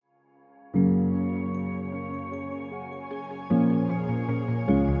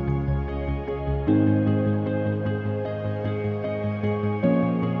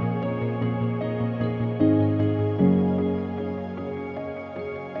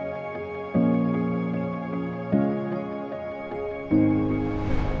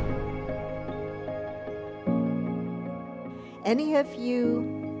Any of you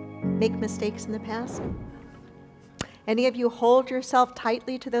make mistakes in the past? Any of you hold yourself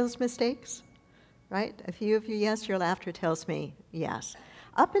tightly to those mistakes? Right? A few of you, yes, your laughter tells me yes.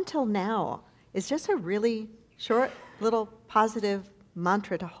 Up until now is just a really short little positive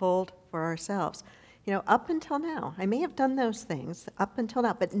mantra to hold for ourselves. You know, up until now, I may have done those things up until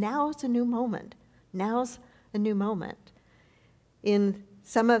now, but now is a new moment. Now's a new moment. In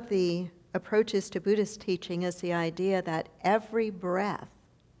some of the approaches to Buddhist teaching is the idea that every breath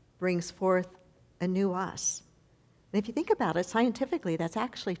brings forth a new us. And if you think about it, scientifically, that's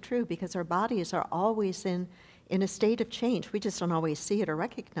actually true because our bodies are always in a state of change. We just don't always see it or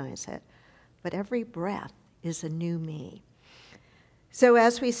recognize it. But every breath is a new me. So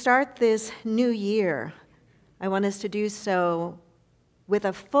as we start this new year, I want us to do so with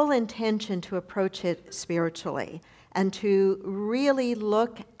a full intention to approach it spiritually and to really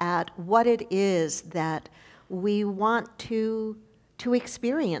look at what it is that we want to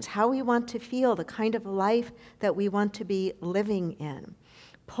experience, how we want to feel, the kind of life that we want to be living in.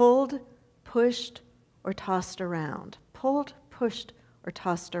 Pulled, pushed, or tossed around. Pulled, pushed, or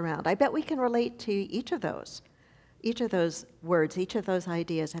tossed around. I bet we can relate to each of those words, each of those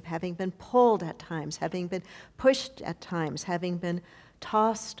ideas of having been pulled at times, having been pushed at times, having been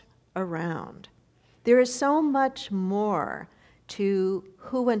tossed around. There is so much more to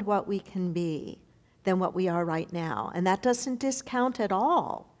who and what we can be than what we are right now. And that doesn't discount at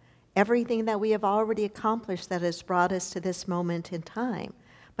all everything that we have already accomplished that has brought us to this moment in time.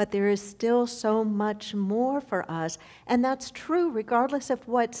 But there is still so much more for us, and that's true regardless of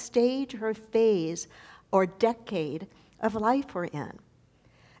what stage or phase or decade of life we're in.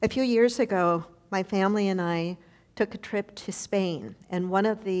 A few years ago, my family and I took a trip to Spain, and one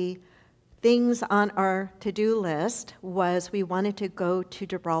of the things on our to-do list was we wanted to go to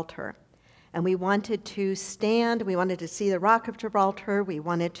Gibraltar. And we wanted to stand, we wanted to see the Rock of Gibraltar, we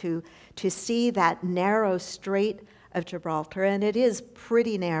wanted to see that narrow strait of Gibraltar, and it is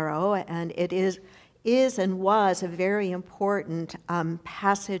pretty narrow, and it is and was a very important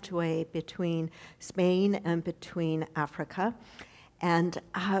passageway between Spain and between Africa. And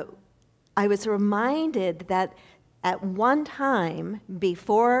I was reminded that at one time,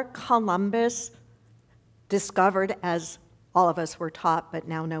 before Columbus discovered, as all of us were taught, but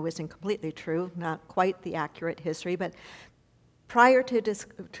now know isn't completely true, not quite the accurate history, but prior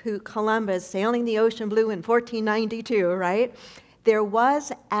to Columbus sailing the ocean blue in 1492, right, there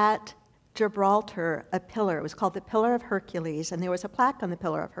was at Gibraltar a pillar. It was called the Pillar of Hercules, and there was a plaque on the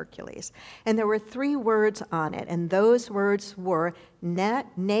Pillar of Hercules. And there were 3 words on it, and those words were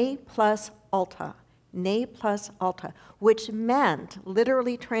ne plus ultra, ne plus ultra, which meant,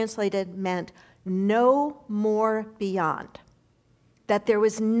 literally translated, meant no more beyond. That there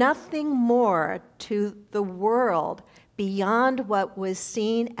was nothing more to the world beyond what was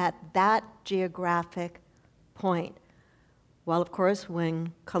seen at that geographic point. Well, of course,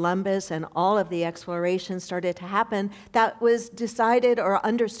 when Columbus and all of the exploration started to happen, that was decided or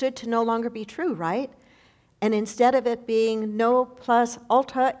understood to no longer be true, right? And instead of it being no plus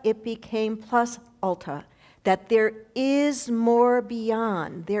ultra, it became plus ultra. That there is more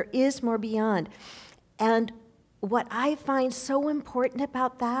beyond. There is more beyond. And what I find so important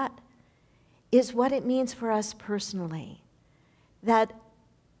about that is what it means for us personally. That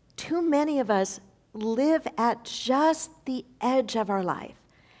too many of us live at just the edge of our life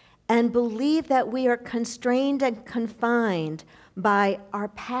and believe that we are constrained and confined by our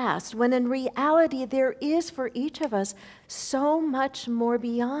past, when in reality there is for each of us so much more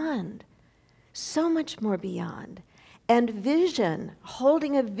beyond. So much more beyond. And vision,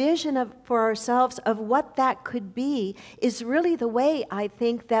 holding a vision for ourselves of what that could be, is really the way I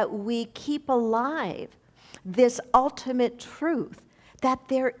think that we keep alive this ultimate truth, that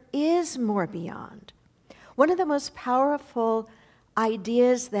there is more beyond. One of the most powerful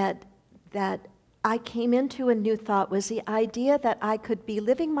ideas that I came into in New Thought was the idea that I could be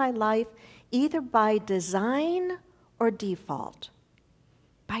living my life either by design or default.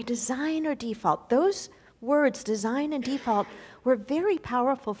 By design or default. Those words, design and default, were very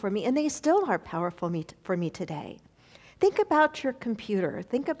powerful for me, and they still are powerful for me today. Think about your computer.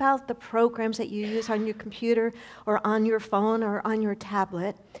 Think about the programs that you use on your computer or on your phone or on your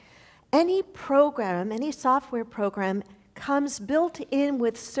tablet. Any program, any software program, comes built in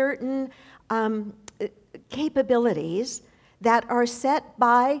with certain capabilities that are set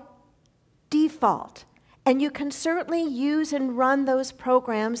by default. And you can certainly use and run those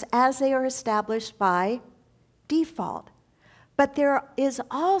programs as they are established by default. But there is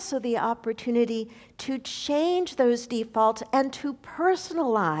also the opportunity to change those defaults and to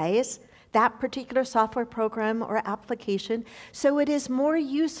personalize that particular software program or application so it is more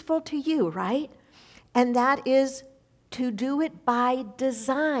useful to you, right? And that is to do it by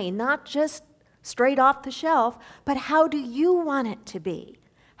design, not just straight off the shelf, but how do you want it to be?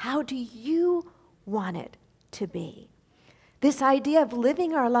 How do you want it to be? This idea of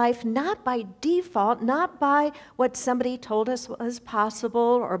living our life not by default, not by what somebody told us was possible,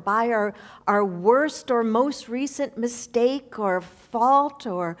 or by our worst or most recent mistake or fault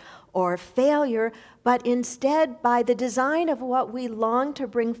or failure, but instead by the design of what we long to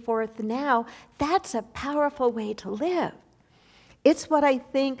bring forth now. That's a powerful way to live. It's what I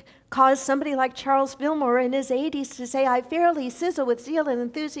think caused somebody like Charles Fillmore in his 80s to say, "I fairly sizzle with zeal and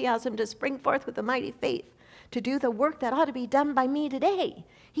enthusiasm to spring forth with a mighty faith, to do the work that ought to be done by me today."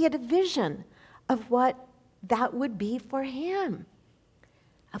 He had a vision of what that would be for him,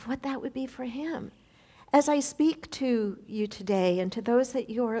 As I speak to you today and to those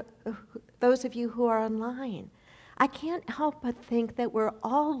of you who are online, I can't help but think that we're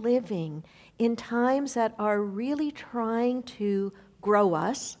all living in times that are really trying to grow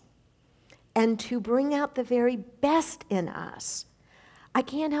us and to bring out the very best in us. I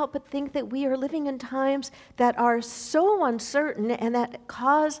can't help but think that we are living in times that are so uncertain and that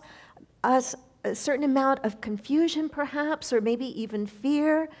cause us a certain amount of confusion, perhaps, or maybe even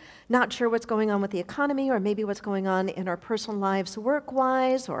fear, not sure what's going on with the economy, or maybe what's going on in our personal lives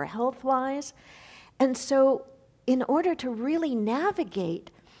work-wise or health-wise. And so in order to really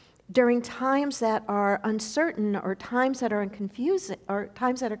navigate during times that are uncertain or times that are confusing,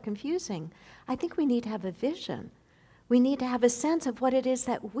 I think we need to have a vision. We need to have a sense of what it is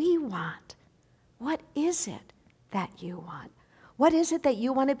that we want. What is it that you want? What is it that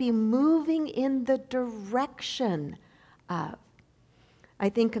you want to be moving in the direction of? I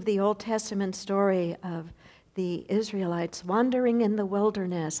think of the Old Testament story of the Israelites wandering in the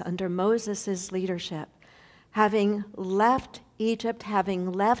wilderness under Moses' leadership, having left Egypt,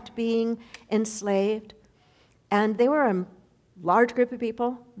 having left being enslaved. And they were a large group of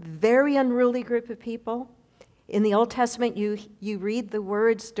people, very unruly group of people. In the Old Testament, you read the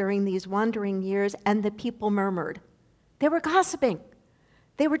words during these wandering years, and the people murmured. They were gossiping.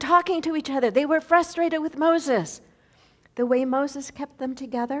 They were talking to each other. They were frustrated with Moses. The way Moses kept them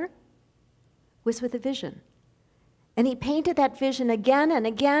together was with a vision. And he painted that vision again and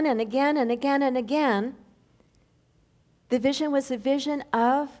again and again and again and again. The vision was the vision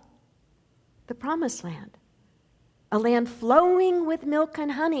of the promised land, a land flowing with milk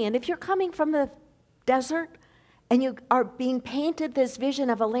and honey. And if you're coming from the desert and you are being painted this vision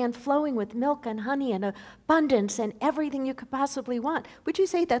of a land flowing with milk and honey and abundance and everything you could possibly want, would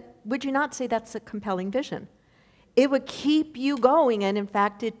you not say that's a compelling vision? It would keep you going, and in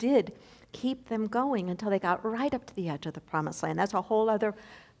fact it did keep them going until they got right up to the edge of the promised land. That's a whole other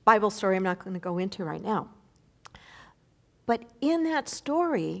Bible story I'm not going to go into right now. But in that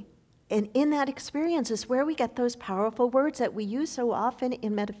story and in that experience is where we get those powerful words that we use so often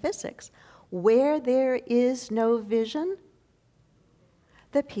in metaphysics. Where there is no vision,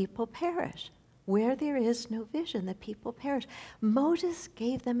 the people perish. Where there is no vision, the people perish. Moses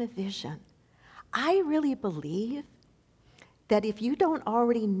gave them a vision. I really believe that if you don't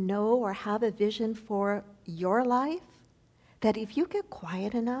already know or have a vision for your life, that if you get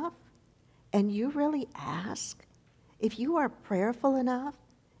quiet enough and you really ask, if you are prayerful enough,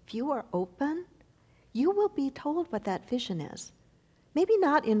 if you are open, you will be told what that vision is. Maybe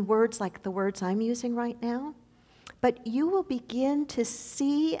not in words like the words I'm using right now, but you will begin to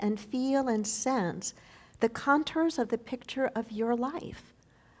see and feel and sense the contours of the picture of your life,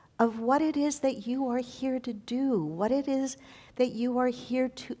 of what it is that you are here to do, what it is that you are here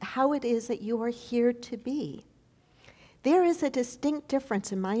to, how it is that you are here to be. There is a distinct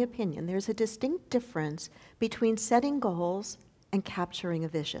difference, in my opinion, there's a distinct difference between setting goals and capturing a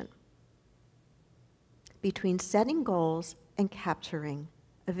vision. Between setting goals and capturing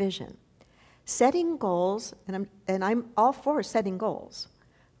a vision. Setting goals, and I'm all for setting goals,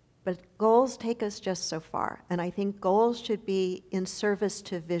 but goals take us just so far, and I think goals should be in service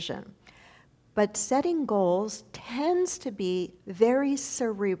to vision. But setting goals tends to be very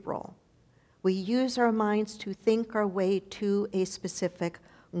cerebral. We use our minds to think our way to a specific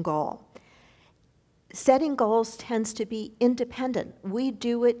goal. Setting goals tends to be independent. We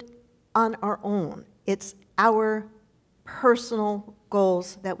do it on our own. It's our personal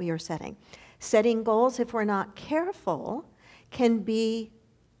goals that we are setting. Setting goals, if we're not careful, can be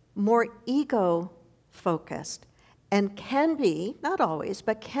more ego-focused and can be, not always,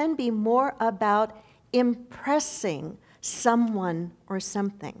 but can be more about impressing someone or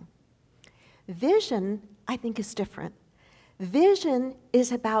something. Vision, I think, is different. Vision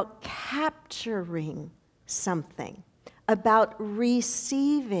is about capturing something, about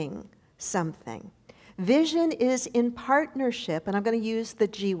receiving something. Vision is in partnership, and I'm going to use the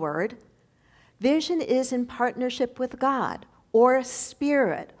G word. Vision is in partnership with God, or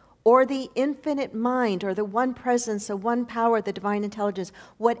Spirit, or the infinite mind, or the one presence, the one power, the divine intelligence,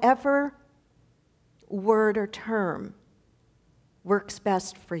 whatever word or term works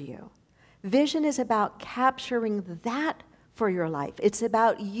best for you. Vision is about capturing that for your life. It's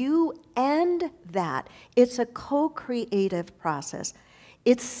about you and that. It's a co-creative process.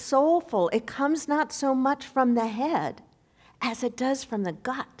 It's soulful. It comes not so much from the head as it does from the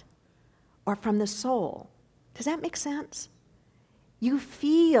gut or from the soul. Does that make sense? You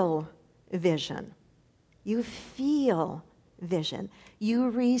feel vision. You feel vision. You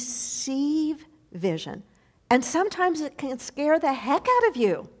receive vision. And sometimes it can scare the heck out of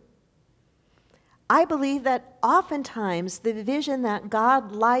you. I believe that oftentimes the vision that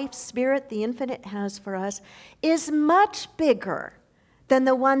God, life, spirit, the infinite has for us is much bigger than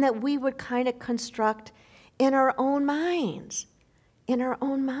the one that we would kind of construct in our own minds. In our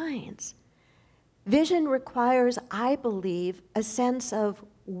own minds. Vision requires, I believe, a sense of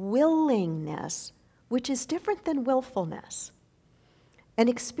willingness, which is different than willfulness. An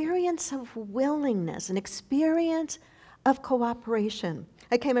experience of willingness, an experience of cooperation.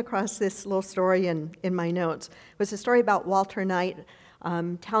 I came across this little story in my notes. It was a story about Walter Knight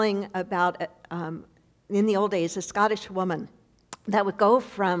telling about, in the old days, a Scottish woman that would go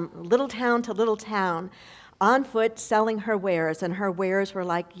from little town to little town on foot selling her wares, and her wares were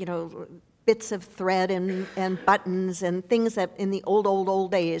like, you know, bits of thread and buttons and things that in the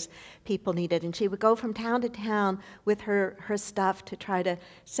old days people needed. And she would go from town to town with her stuff to try to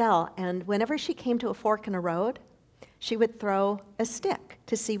sell. And whenever she came to a fork in a road, she would throw a stick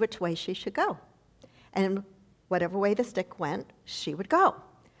to see which way she should go. And whatever way the stick went, she would go.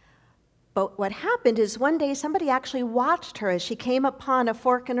 But what happened is one day somebody actually watched her as she came upon a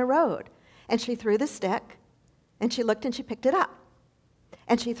fork in a road. And she threw the stick, and she looked and she picked it up.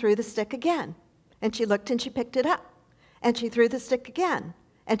 And she threw the stick again. And she looked and she picked it up. And she threw the stick again.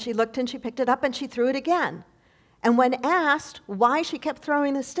 And she looked and she picked it up and she threw it again. And when asked why she kept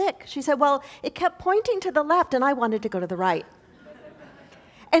throwing the stick, she said, well, it kept pointing to the left and I wanted to go to the right.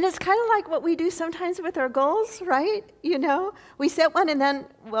 And it's kind of like what we do sometimes with our goals, right? You know, we set one and then,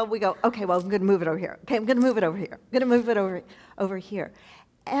 well, we go, okay, well, I'm going to move it over here. Okay, I'm going to move it over here. I'm going to move it over here.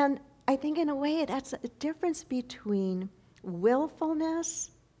 And I think in a way that's a difference between willfulness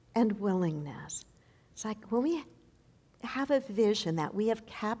and willingness. It's like when we have a vision that we have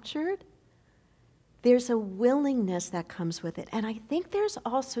captured, there's a willingness that comes with it. And I think there's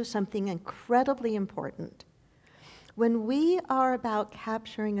also something incredibly important. When we are about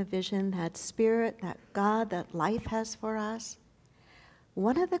capturing a vision that Spirit, that God, that life has for us,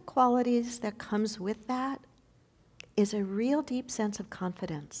 one of the qualities that comes with that is a real deep sense of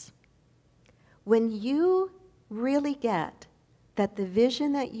confidence. When you really get that the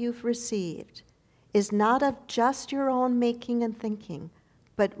vision that you've received is not of just your own making and thinking,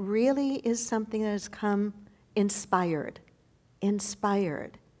 but really is something that has come inspired.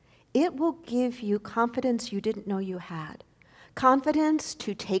 It will give you confidence you didn't know you had. Confidence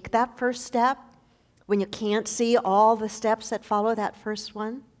to take that first step when you can't see all the steps that follow that first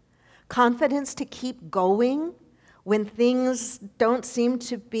one. Confidence to keep going when things don't seem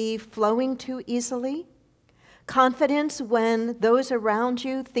to be flowing too easily. Confidence when those around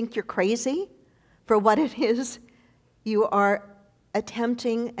you think you're crazy for what it is you are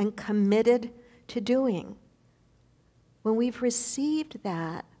attempting and committed to doing. When we've received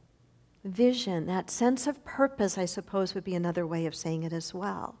that vision, that sense of purpose, I suppose would be another way of saying it as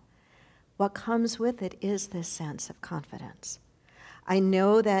well, what comes with it is this sense of confidence. I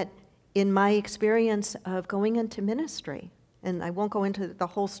know that in my experience of going into ministry, and I won't go into the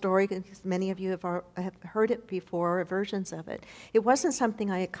whole story because many of you have heard it before, or versions of it. It wasn't something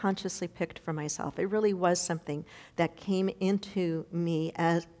I had consciously picked for myself. It really was something that came into me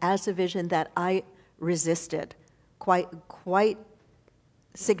as a vision that I resisted, quite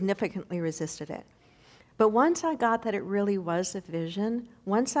significantly resisted it. But once I got that it really was a vision,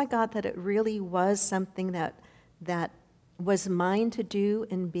 once I got that it really was something that was mine to do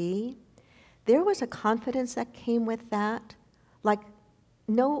and be, there was a confidence that came with that like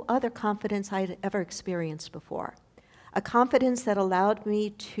no other confidence I had ever experienced before. A confidence that allowed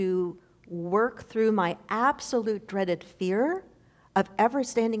me to work through my absolute dreaded fear of ever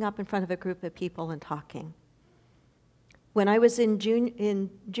standing up in front of a group of people and talking. When I was in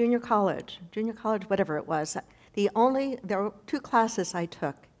junior college, whatever it was, there were two classes I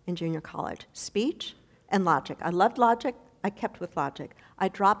took in junior college, speech and logic. I loved logic, I kept with logic. I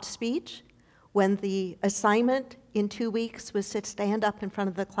dropped speech when the assignment in 2 weeks was to stand up in front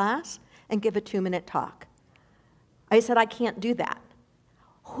of the class and give a 2-minute talk. I said, I can't do that.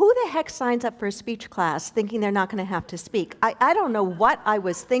 Who the heck signs up for a speech class thinking they're not going to have to speak? I don't know what I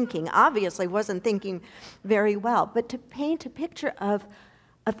was thinking. Obviously, wasn't thinking very well. But to paint a picture of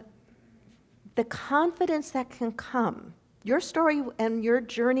the confidence that can come, your story and your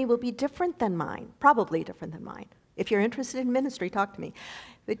journey will be different than mine, probably different than mine. If you're interested in ministry, talk to me.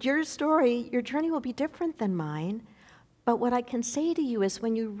 But your story, your journey will be different than mine. But what I can say to you is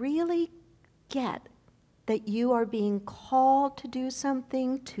when you really get that you are being called to do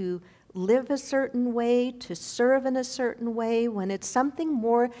something, to live a certain way, to serve in a certain way, when it's something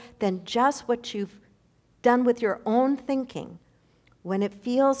more than just what you've done with your own thinking, when it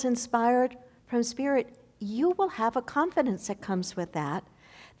feels inspired from Spirit, you will have a confidence that comes with that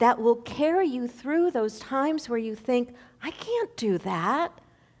will carry you through those times where you think, I can't do that.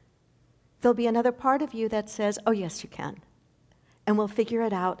 There'll be another part of you that says, oh, yes, you can. And we'll figure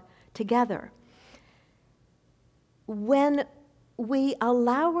it out together. When we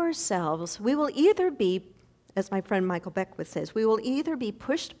allow ourselves, we will either be, as my friend Michael Beckwith says, we will either be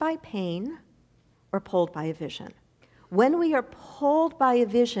pushed by pain or pulled by a vision. When we are pulled by a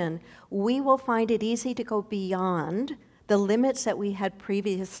vision, we will find it easy to go beyond the limits that we had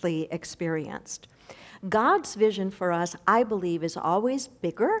previously experienced. God's vision for us, I believe, is always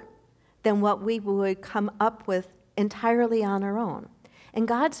bigger than what we would come up with entirely on our own. And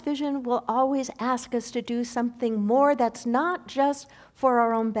God's vision will always ask us to do something more that's not just for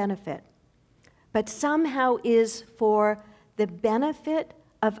our own benefit, but somehow is for the benefit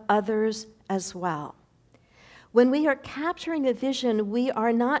of others as well. When we are capturing a vision, we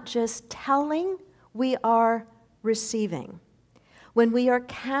are not just telling, we are receiving. When we are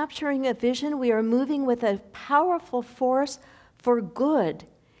capturing a vision, we are moving with a powerful force for good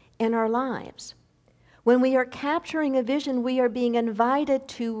in our lives. When we are capturing a vision, we are being invited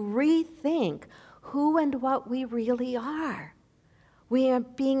to rethink who and what we really are. We are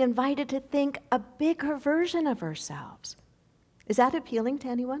being invited to think a bigger version of ourselves. Is that appealing to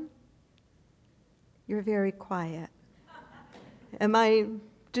anyone? You're very quiet. Am I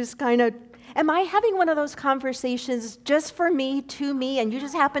having one of those conversations just for me, to me, and you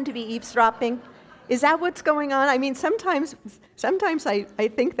just happen to be eavesdropping? Is that what's going on? I mean, sometimes I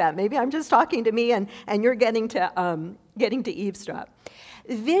think that. Maybe I'm just talking to me and you're getting to eavesdrop.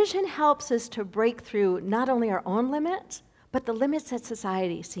 Vision helps us to break through not only our own limits, but the limits that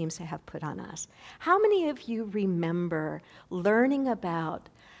society seems to have put on us. How many of you remember learning about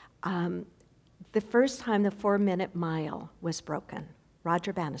the first time the 4-minute mile was broken?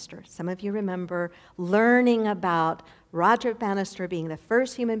 Roger Bannister. Some of you remember learning about Roger Bannister being the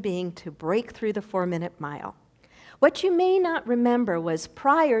first human being to break through the 4-minute mile. What you may not remember was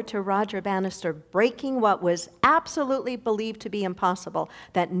prior to Roger Bannister breaking what was absolutely believed to be impossible,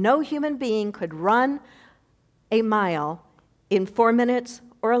 that no human being could run a mile in 4 minutes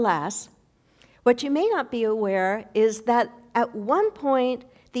or less, what you may not be aware is that at one point,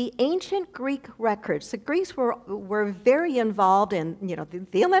 the ancient Greek records, the Greeks were very involved in,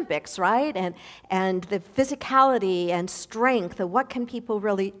 the Olympics, right? And the physicality and strength of what can people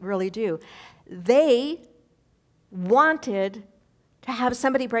really do. They wanted to have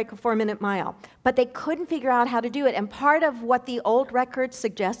somebody break a 4-minute mile, but they couldn't figure out how to do it. And part of what the old records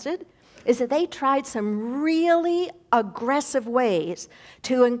suggested is that they tried some really aggressive ways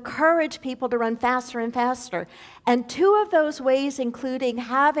to encourage people to run faster and faster. And 2 of those ways including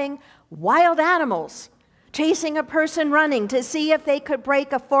having wild animals chasing a person running to see if they could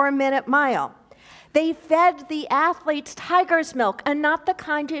break a 4-minute mile. They fed the athletes tiger's milk, and not the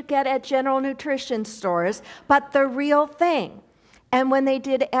kind you get at general nutrition stores, but the real thing. And when they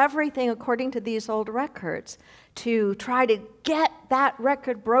did everything according to these old records to try to get that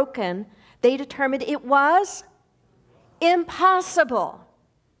record broken, they determined it was impossible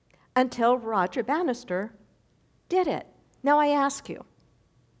until Roger Bannister did it. Now I ask you,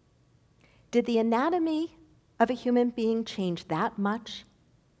 did the anatomy of a human being change that much?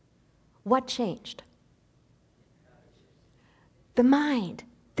 What changed? The mind,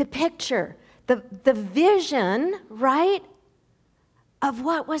 the picture, the vision, right, of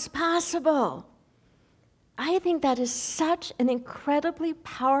what was possible. I think that is such an incredibly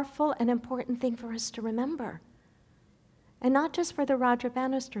powerful and important thing for us to remember. And not just for the Roger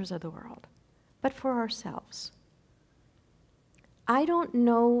Bannisters of the world, but for ourselves. I don't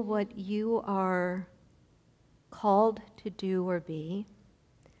know what you are called to do or be.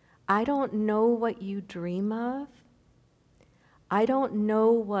 I don't know what you dream of. I don't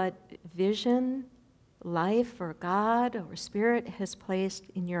know what vision life or God or Spirit has placed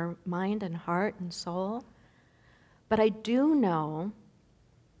in your mind and heart and soul. But I do know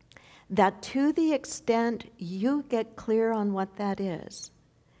that to the extent you get clear on what that is,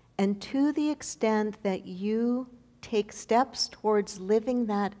 and to the extent that you take steps towards living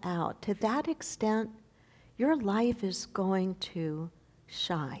that out, to that extent, your life is going to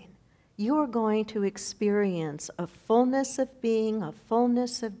shine. You are going to experience a fullness of being, a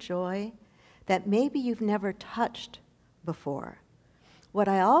fullness of joy that maybe you've never touched before. What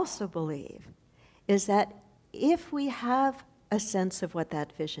I also believe is that if we have a sense of what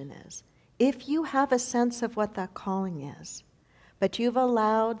that vision is, if you have a sense of what that calling is, but you've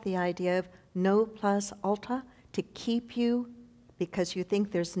allowed the idea of no plus ultra to keep you because you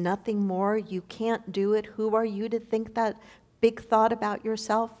think there's nothing more, you can't do it, who are you to think that big thought about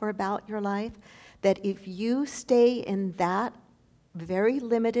yourself or about your life, that if you stay in that very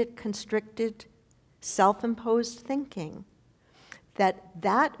limited, constricted, self-imposed thinking,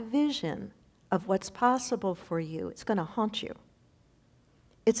 that vision of what's possible for you, it's going to haunt you.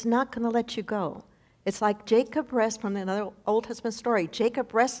 It's not going to let you go. It's like Jacob from another Old Testament story,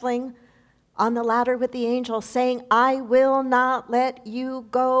 Jacob wrestling on the ladder with the angel saying, I will not let you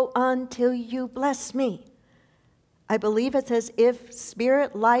go until you bless me. I believe it's as if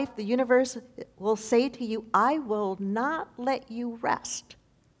spirit, life, the universe will say to you, I will not let you rest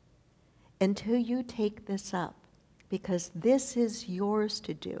until you take this up, because this is yours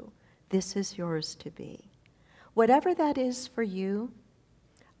to do. This is yours to be. Whatever that is for you,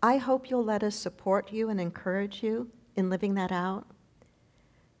 I hope you'll let us support you and encourage you in living that out.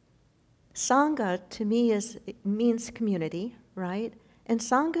 Sangha, to me, means community, right? And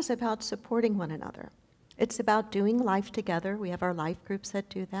Sangha is about supporting one another. It's about doing life together. We have our life groups that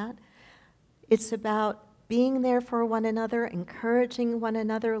do that. It's about being there for one another, encouraging one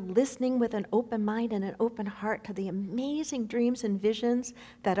another, listening with an open mind and an open heart to the amazing dreams and visions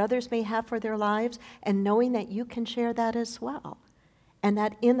that others may have for their lives, and knowing that you can share that as well. And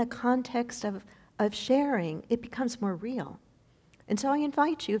that in the context of sharing, it becomes more real. And so I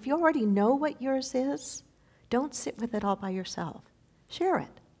invite you, if you already know what yours is, don't sit with it all by yourself. Share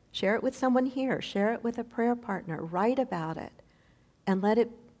it. Share it with someone here. Share it with a prayer partner. Write about it. And let it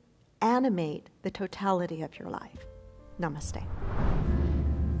animate the totality of your life. Namaste.